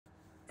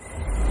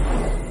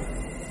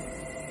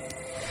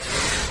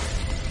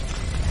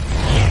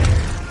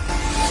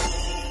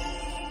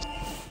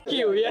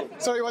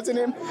Sorry, what's your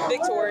name?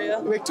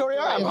 Victoria.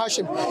 Victoria, I'm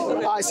Hashim.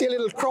 I see a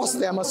little cross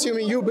there. I'm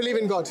assuming you believe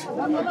in God.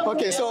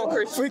 Okay, so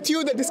with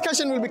you, the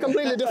discussion will be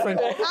completely different.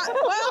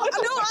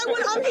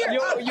 I'm here.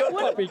 Your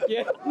topic,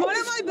 yeah. One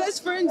of my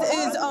best friends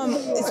is from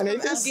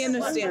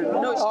Afghanistan.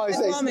 No, she's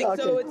Islamic,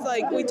 so it's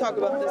like we talk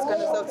about this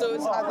kind of stuff. So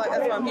it's not like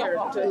that's why I'm here.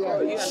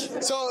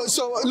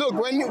 So look,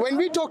 when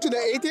we talk to the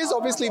atheists,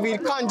 obviously we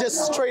can't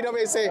just straight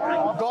away say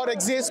God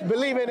exists,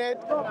 believe in it,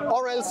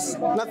 or else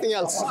nothing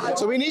else.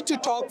 So we need to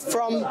talk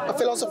from a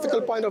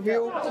philosophical point of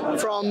view,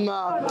 from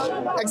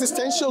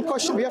existential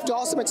questions. We have to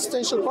ask them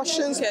existential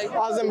questions,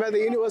 ask them where the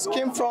universe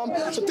came from,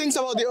 so things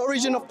about the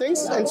origin of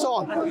things, and so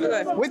on.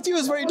 Okay. With you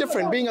is very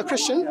different, being a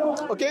Christian,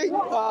 okay?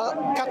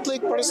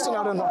 Catholic, Protestant,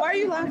 I don't know. Why are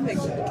you laughing?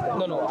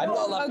 No, I'm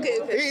not laughing.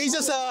 Okay. He's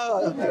just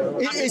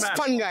he's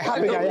fun guy,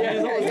 happy guy.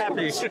 Yeah,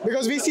 happy.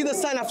 Because we see the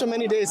sun after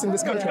many days in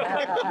this country.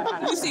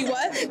 You see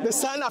what? The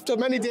sun after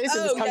many days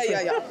in this country.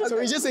 Yeah. Okay. So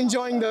we're just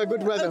enjoying the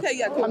good weather. Okay,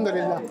 yeah, cool.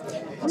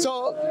 Alhamdulillah.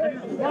 So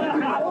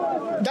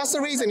that's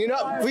the reason,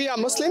 we are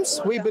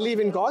Muslims, we believe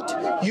in God.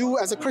 You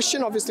as a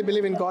Christian obviously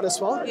believe in God as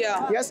well.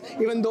 Yeah. Yes,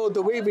 even though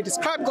the way we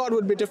describe God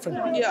would be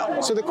different. Yeah.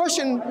 So the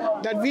question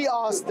that we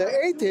ask the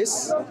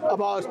atheists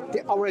about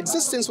our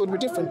existence would be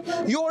different.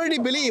 You already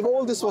believe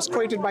all this was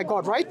created by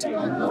God, right?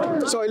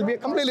 So it'll be a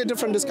completely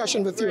different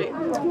discussion with you.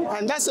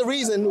 And that's the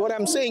reason what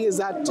I'm saying is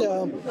that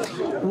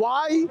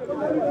why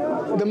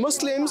the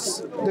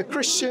Muslims, the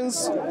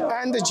Christians,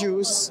 and the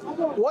Jews,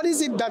 what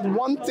is it that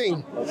one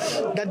thing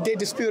that they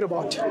dispute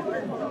about?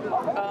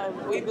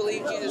 We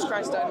believe Jesus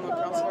Christ died on the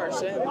cross for our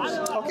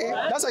sins. Okay,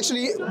 that's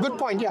actually a good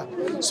point, yeah.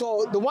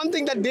 So the one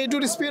thing that they do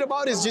dispute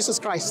about is Jesus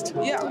Christ.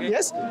 Yeah.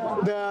 Yes,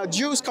 the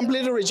Jews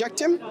completely reject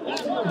him.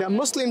 The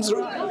Muslims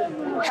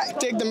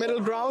take the middle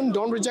ground,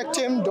 don't reject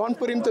him, don't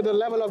put him to the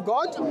level of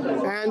God.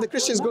 And the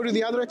Christians go to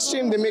the other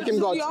extreme, they make him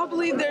God. Do y'all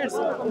believe there's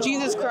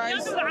Jesus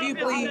Christ? Do you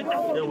believe?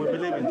 Yeah, we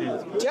believe in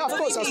Jesus. Yeah, of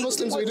course, as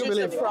Muslims we do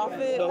believe. A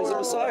prophet? No, he's a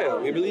Messiah.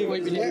 We believe.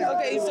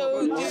 Okay,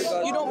 so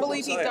you don't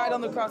believe he died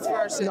on the cross for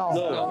our sins?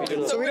 No. we do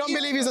not. So we don't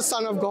believe he's the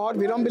Son of God,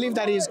 we don't believe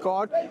that he is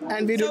God,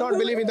 and we do not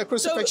believe in the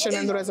crucifixion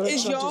and the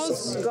resurrection of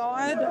Jesus. Is y'all's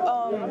God,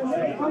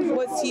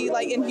 was he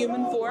like in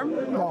human form?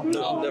 No.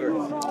 No,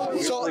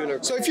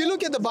 never. So if you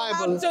look at the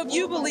Bible, So if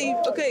you believe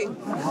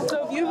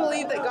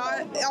that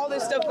God, all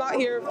this stuff got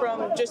here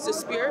from just a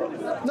spirit,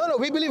 no,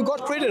 we believe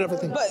God created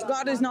everything. but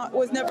God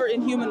was never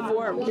in human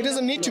form. He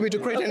doesn't need to be to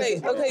create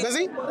anything. Okay. Does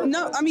he?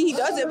 No, I mean he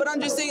does it, but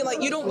I'm just saying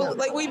like you don't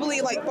like we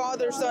believe like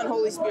Father, Son,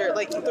 Holy Spirit,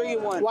 like 3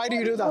 in 1. Why do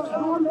you do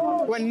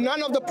that? When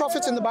none of the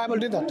prophets in the Bible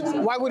did that.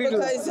 Why would you do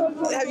that?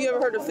 Because have you ever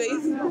heard of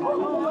faith?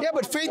 Yeah,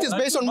 but faith is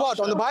based on what?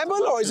 On the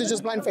Bible, or is it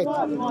just blind faith?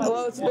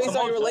 Well, it's based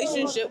on your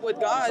relationship with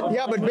God.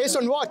 Yeah, but based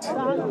on what?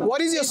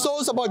 What is your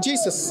source about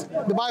Jesus?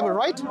 The Bible,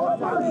 right?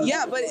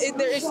 Yeah, but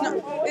it's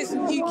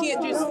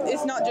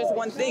not just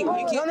one thing.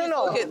 You can't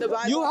No. look at the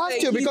Bible. You have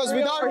to, because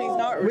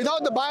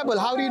without the Bible,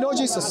 how do you know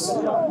Jesus?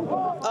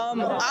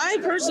 I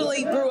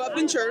personally grew up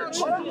in church.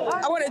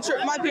 I went to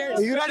church. My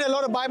parents. You read a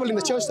lot of Bible in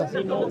the church,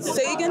 then.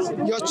 Say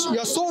again?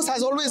 Your source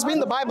has always been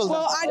the Bible. Then.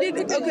 Well, I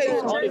did. Okay,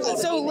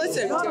 so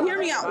listen. Hear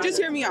me out. Just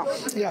hear me out.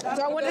 Yeah.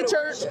 So I went to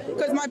church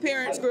because my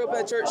parents grew up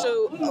at church.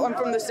 So I'm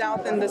from the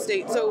South in the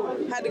state, so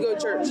had to go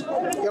to church.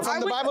 You're from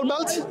the Bible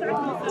Belt?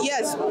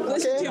 Yes.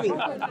 Listen to me.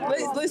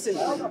 Listen.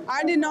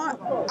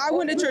 I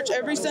went to church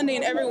every Sunday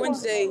and every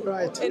Wednesday.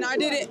 Right. And I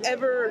didn't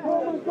ever.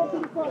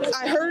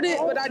 I heard it,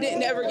 but I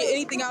didn't ever get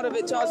anything out of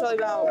it till I was probably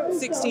about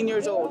 16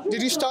 years old.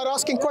 Did you start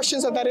asking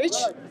questions at that age?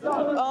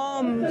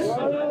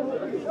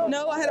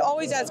 No, I had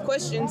always asked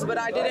questions, but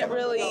I didn't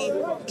really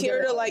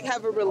care to like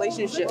have a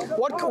relationship.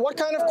 What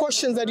kind of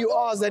questions that you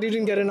asked that you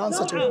didn't get an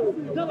answer to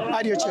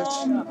at your church?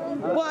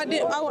 Well, I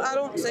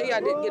don't say I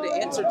didn't get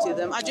an answer to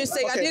them. I just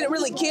say I didn't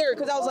really care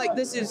because I was like,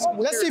 this is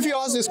weird. Let's see if you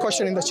ask this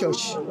question in the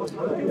church.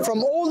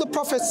 From all the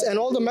prophets and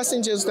all the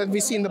messengers that we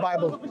see in the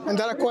Bible, and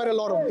there are quite a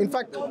lot of, in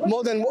fact,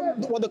 more than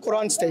what the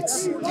Quran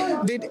states,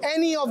 did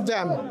any of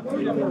them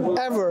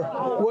ever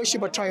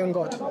worship a triune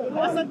God?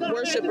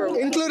 Worshiper.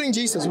 Including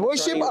Jesus.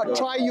 Worship a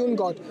triune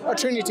God, a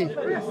Trinity.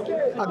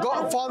 A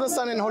God, Father,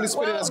 Son, and Holy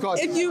Spirit as God.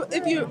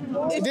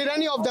 Did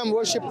any of them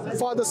worship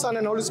Father, Son,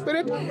 and Holy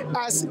Spirit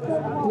as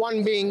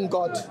one being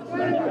God?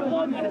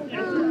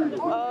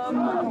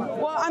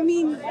 Well, I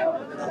mean,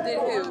 did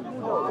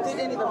who? Did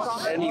any of the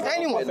prophets?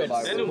 Anyone.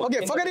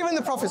 Okay, forget even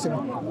the prophecy.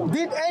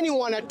 Did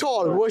anyone at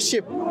all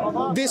worship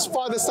this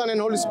Father, Son, and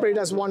Holy Spirit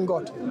as one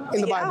God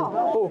in the Bible?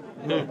 Oh.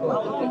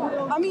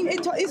 I mean,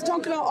 it's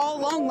talking about all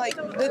along, like,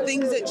 the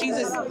things that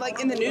Jesus, like,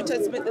 in the New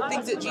Testament, the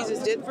things that Jesus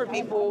did for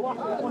people,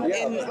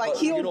 and, like,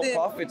 healed them.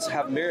 Prophets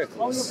have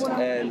miracles,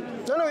 and...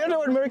 No, we're not talking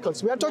about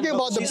miracles. We are talking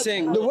about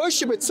the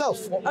worship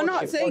itself. I'm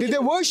not saying... Did they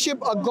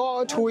worship a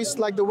God who is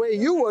like the way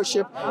you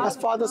worship as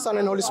Father, Son,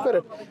 and Holy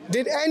Spirit?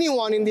 Did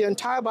anyone in the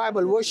entire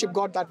Bible worship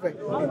God that way?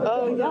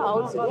 Oh, yeah, I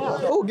would say,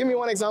 yeah. Oh, give me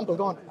one example.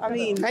 Go on. I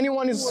mean...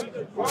 Anyone is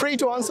free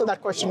to answer answer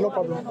that question, no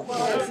problem. The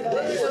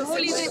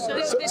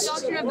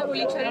doctrine of the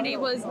Holy Trinity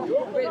was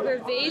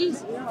revealed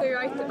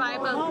throughout the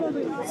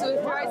Bible. So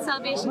throughout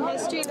salvation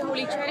history, the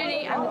Holy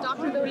Trinity and the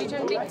doctrine of the Holy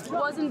Trinity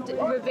wasn't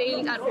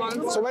revealed at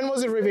once. So when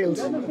was it revealed?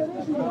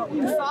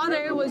 The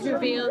Father was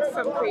revealed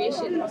from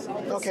creation.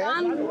 The Okay.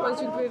 Son was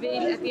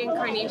revealed at the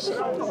Incarnation.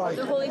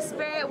 The Holy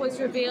Spirit was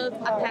revealed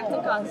at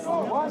Pentecost.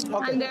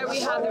 Okay. And there we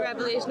have the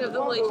revelation of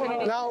the Holy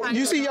Trinity. Now,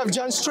 you see, you have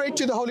jumped straight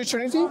to the Holy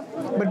Trinity,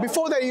 but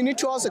before that, you need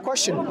to ask a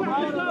question.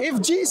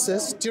 If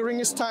Jesus, during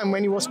his time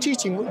when he was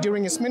teaching,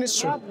 during his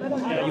ministry,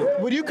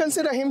 would you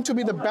consider him to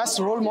be the best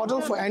role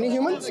model for any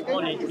human?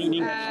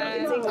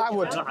 I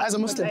would, as a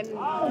Muslim,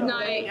 No,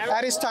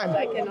 at his time.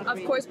 of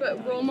course, but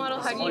role model,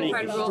 how do you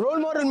define role? Role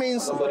model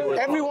means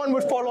everyone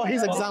would follow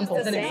his example.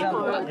 As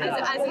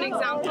an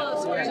example,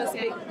 just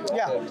say,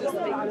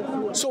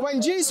 Yeah. So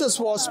when Jesus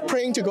was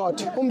praying to God,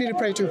 whom did he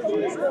pray to?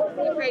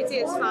 he prayed to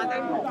his Father.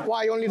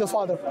 Why only the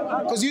Father?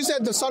 Because you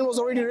said the Son was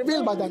already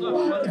revealed by then,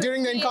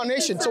 during the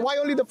incarnation. So why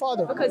only the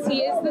Father? Because he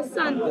is the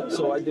Son.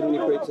 So why didn't he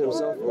pray to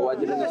himself, or why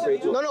didn't he pray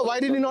to? No, why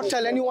did he not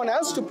tell anyone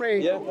else to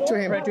pray to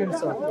him? He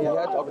had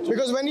opportunity.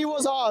 Because when he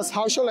was asked,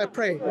 how shall I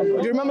pray?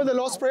 Do you remember the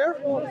Lord's Prayer?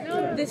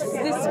 The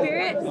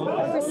Spirit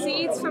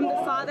proceeds from the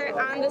Father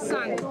and the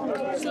Son.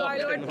 So our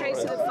Lord prays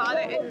to the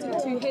Father,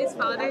 to his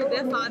Father,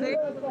 the Father,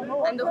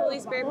 and the Holy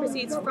Spirit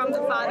proceeds from the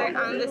Father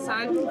and the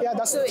Son. Yeah,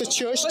 that's So the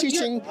church but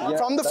teaching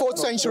from the 4th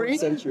century,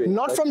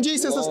 not from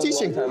Jesus'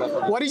 teaching.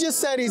 What he just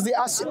said is the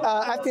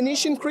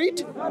Athanasian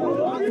Creed,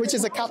 which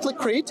is a Catholic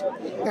creed,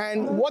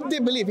 and what they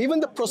believe, even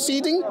the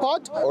proceeding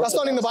part, that's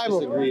not in the Bible.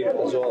 Disagree as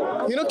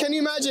well. You know, can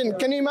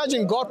you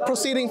imagine God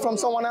proceeding from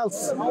someone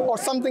else or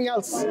something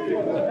else?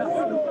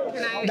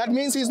 That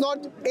means he's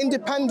not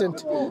independent.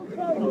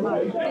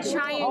 The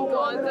triune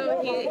God, though,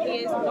 he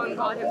is one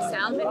God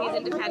himself, and he's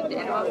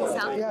independent of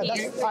himself. Yeah,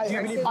 He is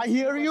I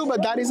hear you,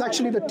 but that is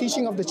actually the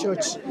teaching of the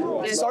church.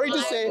 Sorry to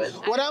say,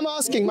 what I'm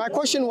asking, my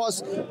question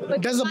was,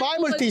 does the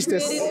Bible teach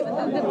this?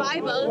 The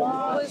Bible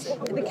was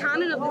the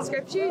canon of the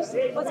scriptures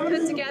was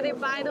put together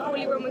by the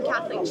Holy Roman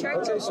Catholic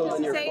Church. so then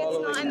To you're say it's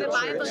not in the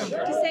Bible,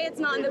 to say it's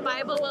not in the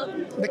Bible, well,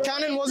 The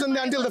canon wasn't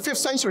there until the 5th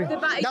century.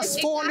 That's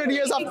 400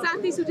 years after.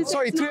 Exactly. So to say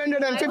Sorry, it's not in the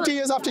 350 Bible-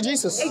 years after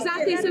Jesus.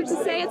 Exactly. So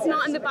to say it's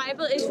not in the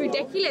Bible is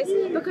ridiculous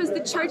because the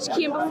church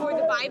came before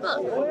the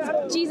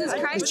Bible. Jesus The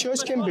Christ.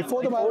 church came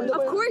before the Bible.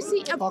 Of course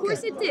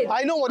it did.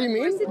 I know what you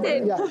mean. Of course it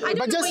did. Yeah. I don't But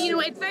know, just, but you know,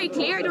 it's very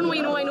clear. I don't know what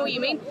you know. I know what you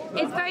mean.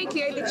 It's very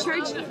clear. The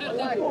church,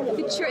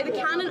 the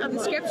canon of the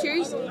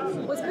scriptures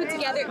was put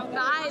together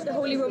by the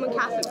Holy Roman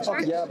Catholic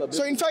Church. Yeah, but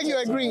so in fact,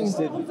 you're agreeing.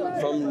 from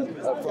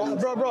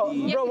Bro,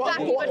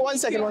 Exactly, but one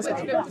second. it's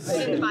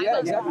put in the Bible. yeah,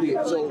 exactly.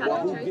 So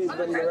who gave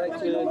them the right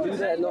to do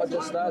that? Not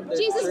just that. the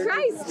Jesus church-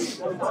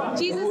 Christ.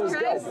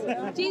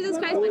 Jesus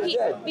Christ. But he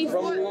Dead from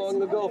before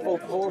long ago, for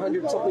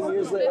 400 something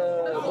years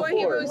before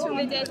he rose from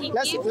the dead, he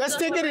gave Let's the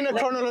take it in a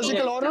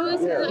chronological order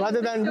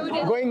rather than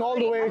going all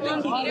the way.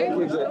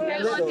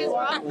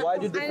 Why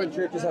do different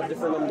churches have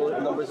different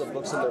numbers of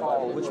books in their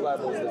Bible? Which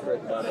Bible is the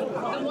correct Bible?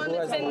 The one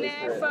that's been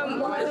there from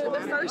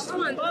the first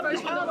one.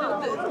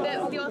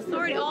 The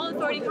authority, all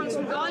authority comes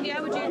from God.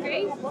 Yeah, would you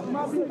agree?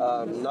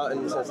 Not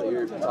in the sense that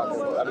you're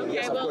talking about. I mean,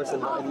 yes, of course,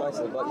 in my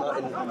sense, but not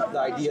in the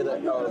idea that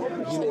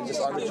humans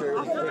just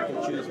arbitrarily pick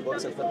and choose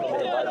books and put them in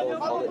the Bible and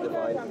call it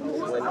divine.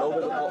 When no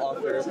biblical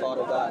author thought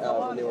of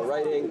that when they were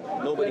writing,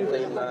 nobody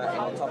claimed that. And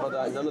on top of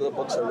that, none of the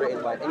books are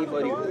written by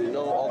anybody who we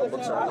know. All the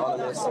books are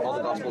anonymous. All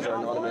the Gospels are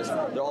anonymous.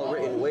 They're all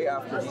written way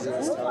after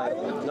Jesus'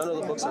 time. None of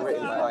the books are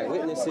written by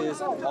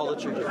eyewitnesses. All the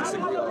churches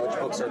disagree on which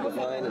books are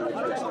divine and which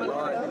books are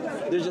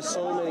not. There's just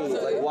so many.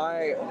 Like,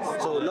 why?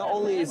 So not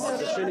only is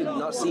the Trinity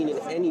not seen in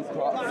any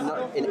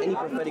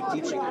prophetic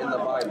teaching in the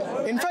Bible.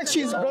 In fact,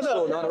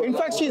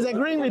 she's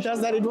agreeing with us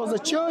that it was the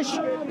church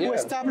who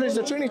established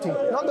the Trinity.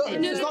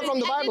 It's not from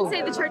the Bible. I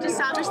didn't say the church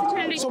established the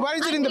Trinity. So where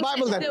is it in the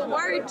Bible then? The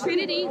word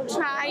Trinity,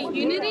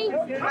 triunity,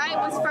 right,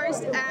 was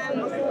first.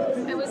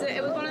 It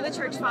was one of the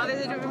church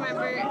fathers. I don't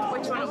remember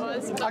which one it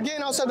was.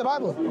 Again, outside the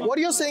Bible. What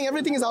you're saying,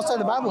 everything is outside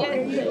the Bible.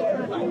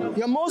 Yeah.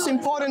 Your most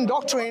important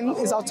doctrine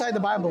is outside the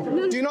Bible.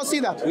 Do you not see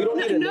that? We don't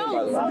need a name,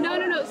 by the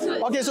way.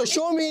 No. Okay, so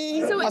show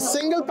me a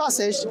single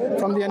passage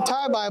from the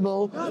entire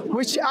Bible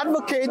which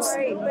advocates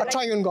a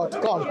triune God.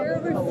 Go on. You're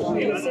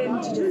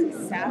refusing to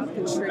just accept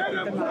the truth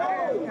of the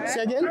matter. Okay?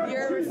 Say again?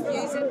 You're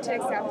refusing to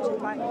accept the truth of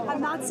the matter.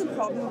 And that's the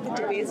problem with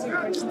the debates with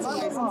Christians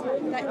and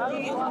Muslims. That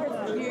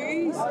you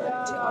refuse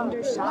to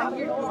understand.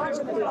 There's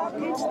a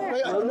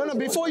blockage there. No,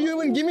 before you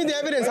even give me the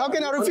evidence, how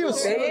can I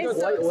refuse?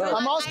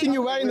 I'm asking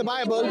you where in the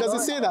Bible does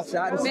it say that?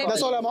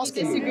 That's all I'm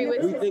asking. Disagree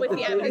with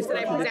the evidence that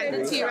I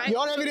presented to you, right?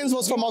 Your evidence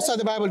was from outside outside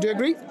the Bible. Do you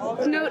agree?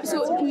 No,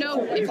 so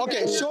no.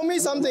 Okay, show me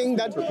something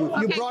that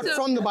you brought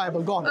from the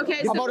Bible. Go on.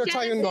 Okay, so about a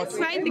triune God. Genesis,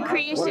 right? The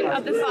creation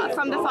of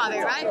from the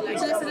Father, right?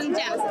 So this is in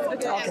Genesis, book of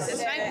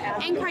Genesis,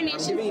 right?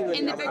 Incarnation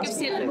in the book of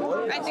St.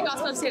 Luke, right? The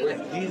Gospel of St. Luke.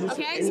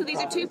 Okay, so these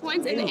are 2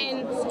 points in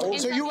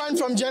So you went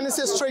from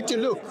Genesis straight to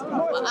Luke.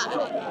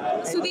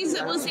 so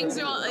those things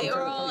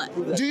are all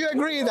Do you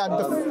agree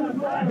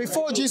that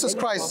before Jesus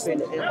Christ,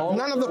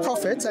 none of the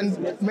prophets,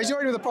 and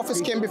majority of the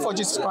prophets came before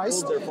Jesus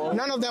Christ,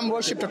 none of them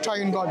worshipped a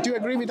triune God? Do you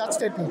agree with that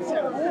statement?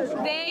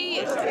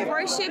 they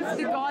worshipped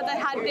the God that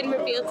had been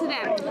revealed to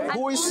them. And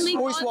Who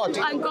is what?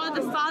 And God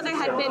the Father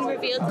had been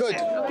revealed Good.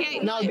 to them. Okay.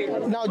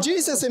 Now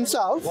Jesus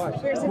himself,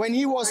 when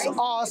he was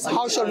asked,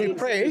 how shall we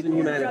pray?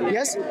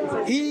 Yes,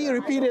 he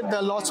repeated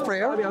the Lord's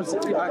Prayer,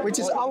 which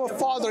is our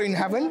Father in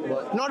heaven,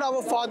 not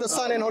our Father,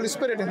 Son, and Holy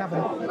Spirit in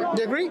heaven.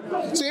 Do you agree?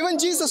 So even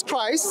Jesus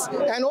Christ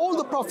and all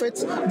the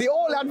prophets, they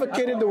all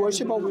advocated the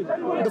worship of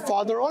the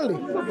Father only.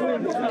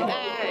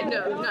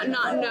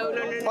 No.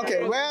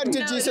 Okay, where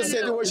did Jesus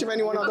say to worship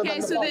anyone other than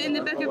the so Father? in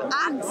the book of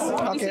Acts,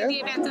 we see the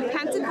event of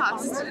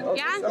Pentecost.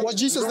 Yeah? Was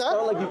Jesus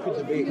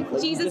there?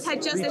 Jesus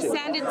had just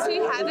ascended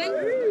to heaven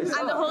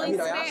and the Holy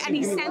Spirit, and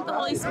he sent the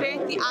Holy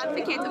Spirit, the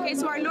advocate. Okay,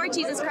 so our Lord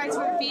Jesus Christ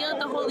revealed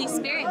the Holy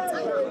Spirit.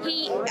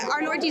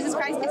 Our Lord Jesus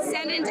Christ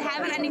ascended into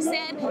heaven and he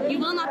said, you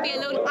will not be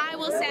alone, I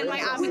will send my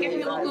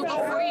advocate who will go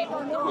before you,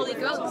 the Holy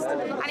Ghost.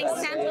 And he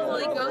sent the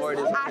Holy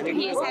Ghost after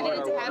he ascended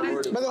into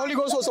heaven. But the Holy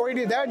Ghost was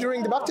already there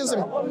during the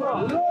baptism. At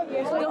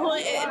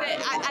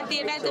the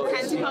event of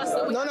Pentecost.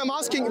 No, I'm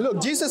asking,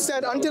 look, Jesus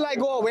said, until I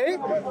go away,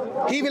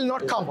 he will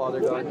not come.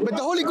 But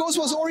the Holy Ghost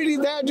was already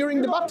there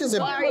during the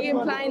baptism. Well, are you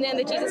implying then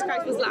that Jesus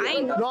Christ was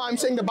lying? No, I'm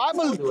saying the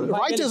Bible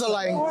writers are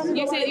lying.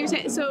 You're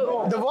saying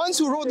so. The ones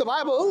who wrote the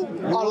Bible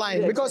are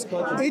lying because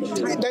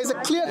there's a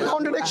clear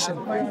contradiction.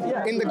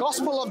 In the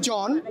Gospel of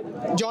John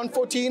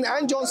 14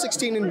 and John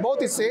 16, in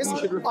both it says,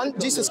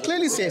 Jesus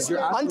clearly says,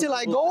 until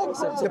I go,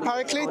 the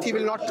Paraclete, he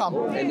will not come.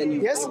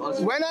 Yes?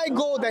 When I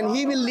go, then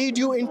he will lead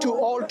you into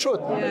all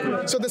truth.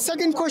 So the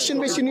second question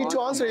which you need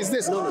to answer is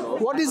this.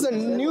 What is the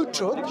new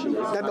truth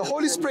that the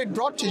Holy Spirit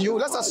brought to you?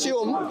 Let's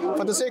assume,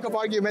 for the sake of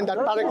argument, that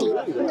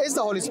Paraclete is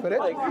the Holy Spirit.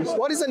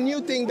 What is the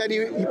new thing that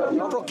he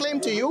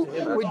proclaimed to you,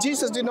 which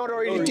Jesus did not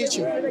already teach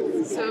you?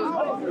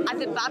 So, at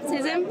the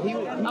baptism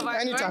of our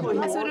Anytime.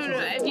 Lord, so no.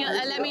 If you,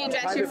 let me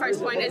address your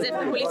first point as if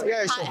the Holy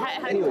Spirit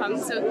hadn't come.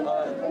 So,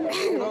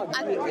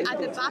 at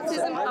the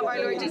baptism of our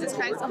Lord Jesus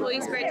Christ, the Holy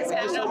Spirit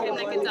descended on him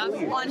like a dove,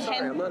 on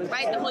him,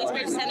 right? The Holy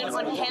Spirit descended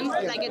on him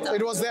like a dove.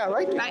 It was there,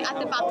 right? Right, at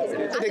the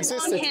baptism. It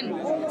existed. On him.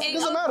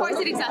 Doesn't matter. Of course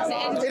it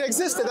existed. It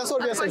existed, that's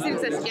what we are saying. Of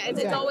course it existed,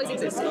 yeah. It's always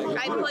existed,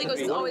 right? The Holy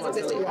Ghost has always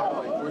existed.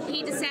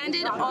 He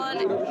descended on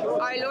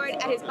our Lord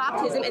at his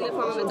baptism in the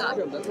form of a dove.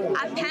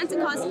 At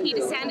Pentecost, he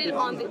descended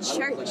on the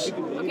church.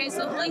 Okay,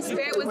 so the Holy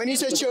Spirit was... When you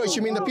say church,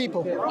 you mean the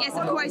people? Yes,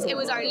 of course. It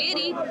was Our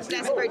Lady,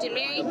 Blessed Virgin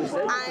Mary,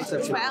 and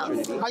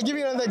 12. I'll give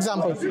you another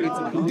example.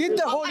 Did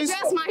the Holy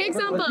Spirit... Address my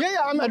example.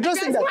 Yeah, I'm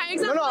addressing that. My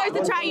example is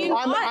the triune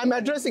God. I'm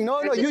addressing...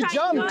 No, you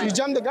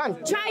jumped the gun.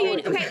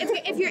 Triune. Okay,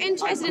 if you're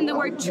interested in the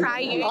word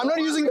triune... I'm not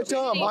using the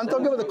term. I'm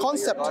talking about the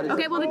concept.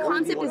 Okay, well, the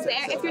concept is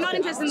there. If you're not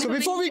interested in the So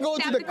before we go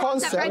to the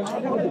concept... Right,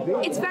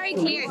 it's very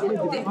clear.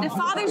 The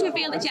Father is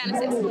revealed at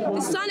Genesis.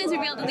 The Son is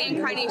revealed at the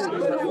Incarnation.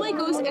 The Holy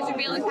Ghost is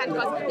revealed in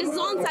Pentecost. This is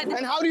all inside the...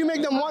 And how do you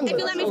make them one? If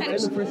you let me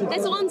finish. This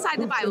is all inside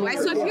the Bible, right?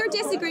 So if you're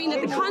disagreeing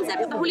that the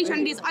concept of the Holy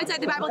Trinity is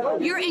outside the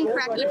Bible, you're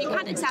incorrect. And if you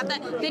can't accept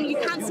that, then you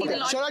can't see the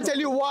logic. Shall I tell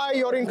you why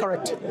you're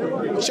incorrect?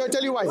 Shall I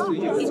tell you why?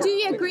 Do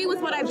you agree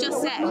with what I've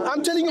just said?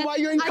 I'm telling you why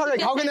you're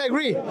incorrect. How can I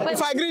agree?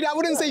 If I agreed, I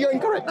wouldn't say you're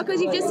incorrect.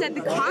 Because you just said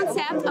the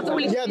concept of the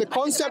Holy Trinity. Yeah, the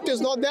concept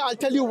is not there. I'll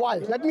tell you why.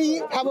 Let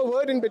me have a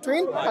word in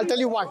between. I'll tell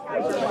you why.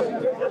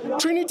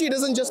 Trinity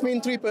doesn't just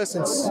mean three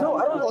persons,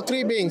 or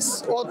three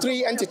beings, or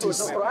three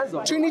entities.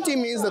 Trinity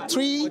means the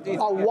three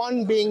are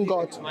one being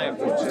God.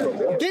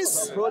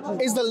 This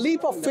is the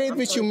leap of faith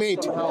which you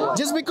made.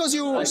 Just because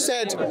you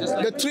said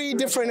the three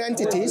different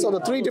entities or the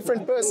three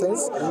different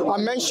persons are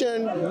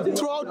mentioned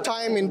throughout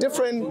time in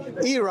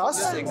different eras,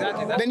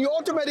 then you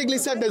automatically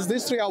said that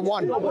these three are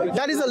one.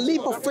 That is a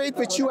leap of faith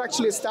which you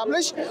actually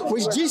established,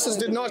 which Jesus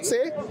did not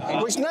say,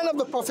 which none of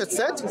the prophets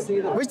said,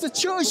 which the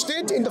church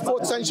did in the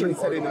 4th century.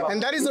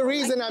 And that is the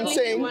reason I'm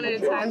saying,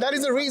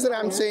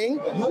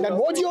 that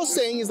what you're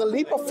saying is a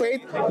leap of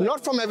faith,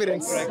 not from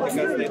evidence. I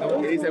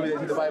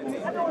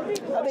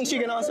think she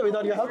can answer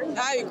without your help.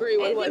 I agree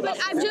with what But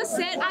I've just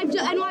said, I've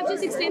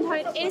just explained how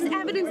it is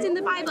evidenced in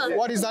the Bible.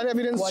 What is that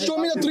evidence? Show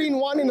me the 3 in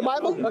 1 in the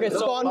Bible. Okay, so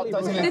go on.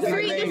 The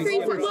three.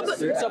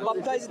 So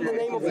baptize in the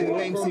name of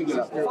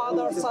the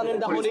Father, Son,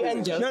 and the Holy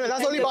Angel. No,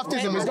 that's only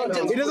baptism.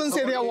 It doesn't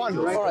say they are one.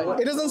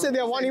 It doesn't say they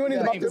are one even in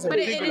the baptism. But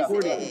it is.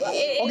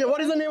 Okay,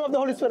 what is the name of the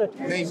Holy Spirit?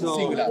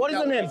 What is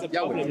the name?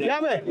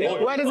 Yahweh.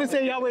 Where does it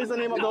say Yahweh is the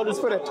name of the Holy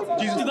Spirit?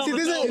 See,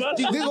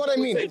 this is what I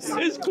mean.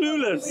 It's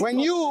clueless. When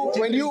you,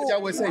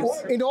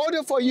 in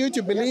order for you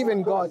to believe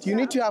in God, you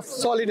need to have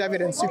solid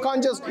evidence. You can't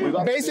can't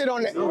just base it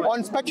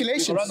on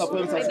speculations.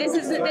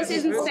 This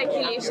isn't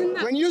speculation.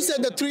 When you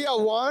said the three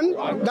are one,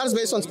 that's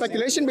based on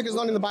speculation because it's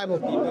not in the Bible.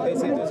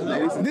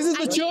 This is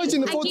the church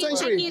in the 4th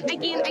century.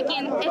 Again,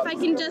 if I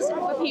can just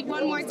repeat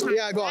one more time.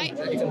 Yeah, go on.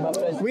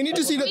 Right? We need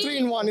to see the 3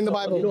 in 1 in the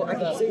Bible.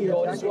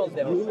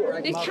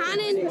 The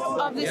canon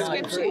of the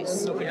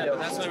scriptures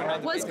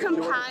was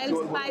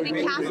compiled by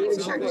the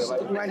Catholic Church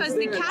because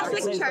the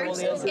Catholic Church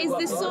is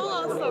the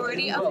sole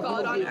authority of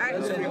God on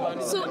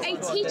earth. So a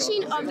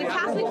teaching of the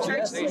Catholic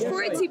Church,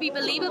 for it to be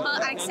believable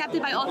and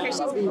accepted by all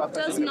Christians,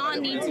 does not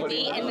need to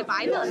be in the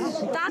Bible.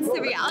 That's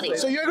the reality.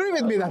 So you agree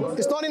with me then?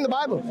 It's not in the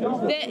Bible.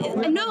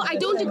 No, I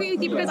don't agree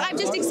with you because I've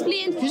just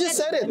explained. You just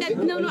said it.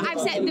 No, I've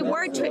said the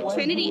word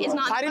Trinity is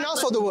not. I didn't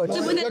ask for the word.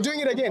 You're doing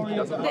it again.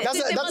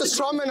 That's a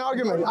straw man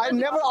argument. I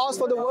never asked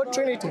for the word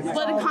Trinity.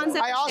 Well, the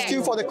concept. I asked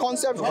you for the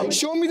concept.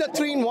 Show me the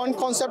 3 in 1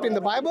 concept in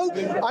the Bible.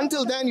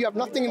 Until then, you have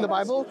nothing in the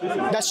Bible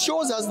that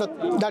shows us that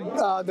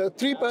the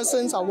 3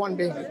 persons are one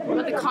being.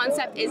 But the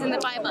concept is in the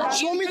Bible.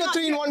 Show me the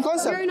 3 in 1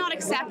 concept. You're not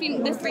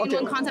accepting the 3 in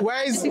 1 concept.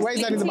 Where is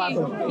that in the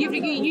Bible?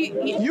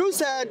 You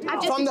said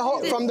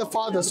from the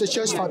fathers, the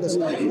church fathers.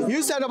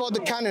 You said about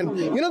the canon.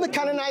 You know the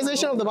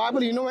canonization of the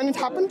Bible. You know when it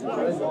happened?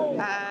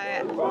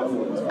 I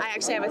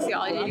actually have a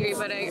theology degree,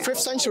 but 5th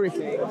century.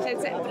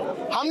 That's it.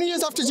 How many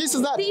years after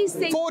Jesus died? These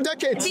things. 4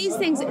 decades. These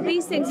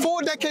things.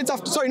 4 decades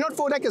after. Sorry, not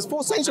 4 decades.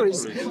 4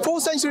 centuries.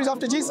 4 centuries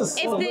after Jesus.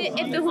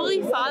 If the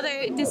Holy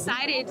Father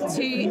decided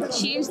to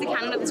change the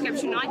canon of the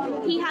Scripture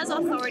now, he has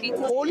authority to.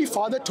 Holy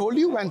Father told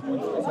you when?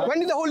 When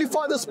did the Holy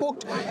Father spoke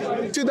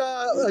to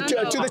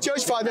the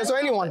church fathers or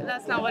anyone?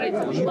 That's not what it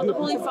is. Well, the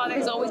Holy Father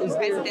has always been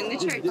present in the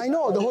church. I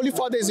know the Holy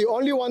Father is the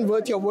only one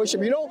worthy of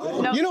worship. You know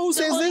who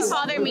says this? The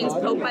Holy Father means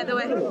Pope, by the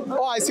way.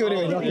 Oh, I see what you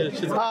mean. Okay.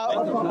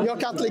 You're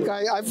Catholic.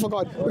 I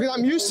forgot because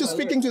I'm used to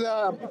speaking to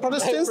the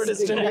Protestants,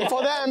 and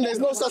for them there's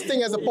no such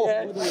thing as a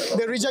Pope.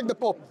 They reject the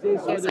Pope.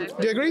 Yes,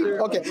 Do you agree?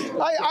 Okay.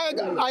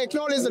 I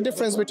acknowledge the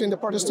difference between the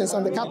Protestants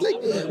and the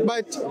Catholic,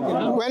 but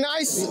when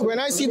I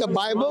see the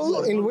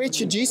Bible in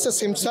which Jesus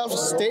himself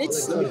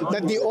states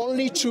that the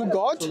only true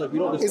God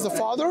is the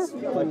Father,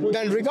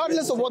 then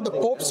regardless of what the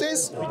Pope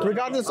says,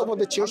 regardless of what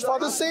the church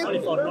fathers say,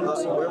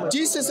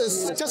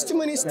 Jesus'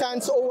 testimony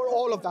stands over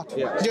all of that. Do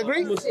you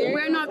agree?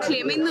 We're not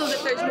claiming though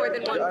that there's more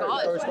than one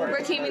God. We're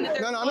claiming that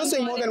there's No, I'm not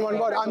saying more than one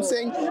God. I'm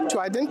saying to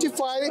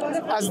identify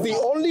as the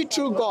only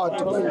true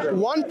God,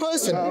 one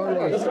person,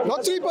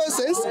 not 3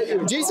 persons.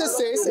 Jesus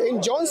says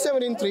in John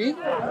 17:3,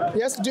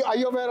 yes, are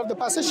you aware of the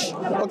passage?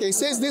 Okay, it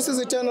says this is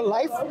eternal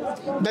life,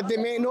 that they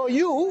may know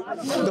you,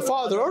 the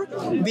Father,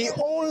 the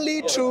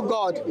only true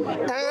God,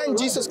 and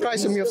Jesus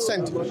Christ whom you have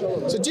sent.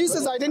 So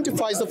Jesus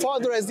identifies the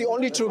Father as the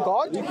only true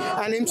God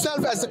and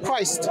himself as the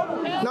Christ.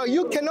 Now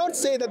you cannot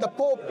say that the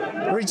Pope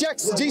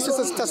rejects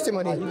Jesus'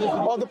 testimony,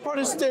 or the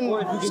Protestant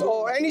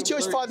or any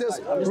church fathers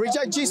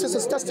reject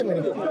Jesus'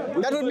 testimony.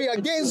 That would be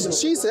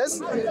against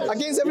Jesus,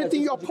 against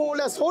everything you uphold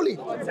as holy.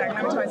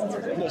 Yeah, but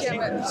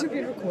it should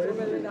be recorded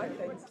by the